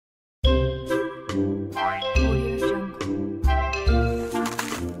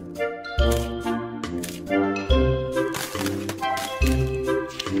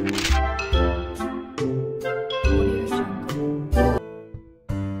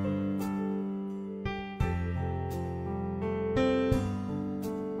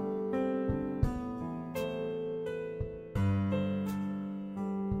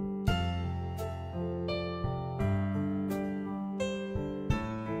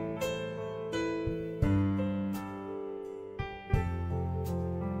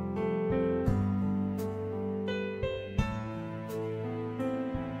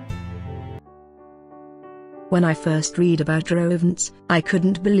When I first read about Trovants, I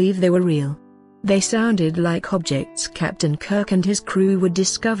couldn't believe they were real. They sounded like objects Captain Kirk and his crew would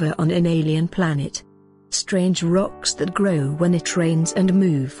discover on an alien planet. Strange rocks that grow when it rains and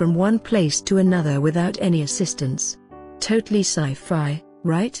move from one place to another without any assistance. Totally sci-fi,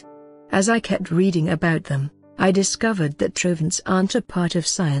 right? As I kept reading about them, I discovered that Trovants aren't a part of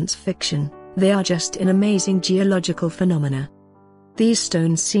science fiction, they are just an amazing geological phenomena. These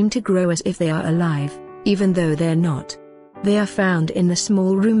stones seem to grow as if they are alive, even though they're not. They are found in the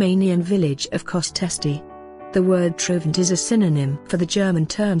small Romanian village of Costesti. The word trovant is a synonym for the German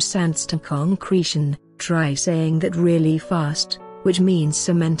term Sandsteinkonkretionen. Try saying that really fast, which means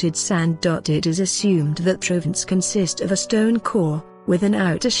cemented sand. It is assumed that trovants consist of a stone core, with an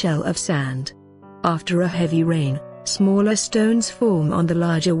outer shell of sand. After a heavy rain, smaller stones form on the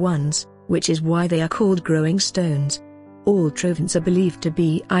larger ones, which is why they are called growing stones. All trovants are believed to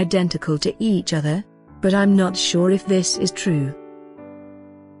be identical to each other, but I'm not sure if this is true.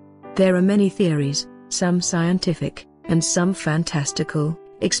 There are many theories, some scientific, and some fantastical,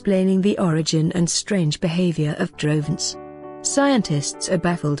 explaining the origin and strange behavior of trovants. Scientists are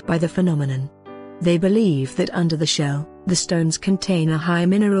baffled by the phenomenon. They believe that under the shell, the stones contain a high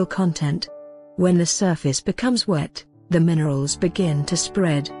mineral content. When the surface becomes wet, the minerals begin to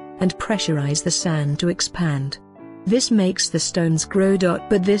spread, and pressurize the sand to expand. This makes the stones grow.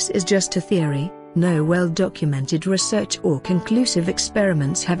 But this is just a theory. No well-documented research or conclusive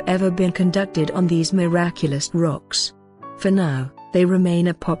experiments have ever been conducted on these miraculous rocks. For now, they remain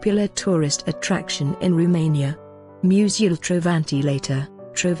a popular tourist attraction in Romania. Muzeul Trovanti later,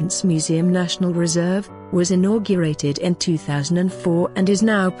 Trovants Museum National Reserve, was inaugurated in 2004 and is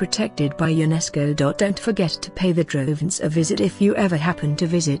now protected by UNESCO. Don't forget to pay the Trovants a visit if you ever happen to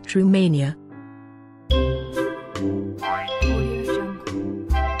visit Romania.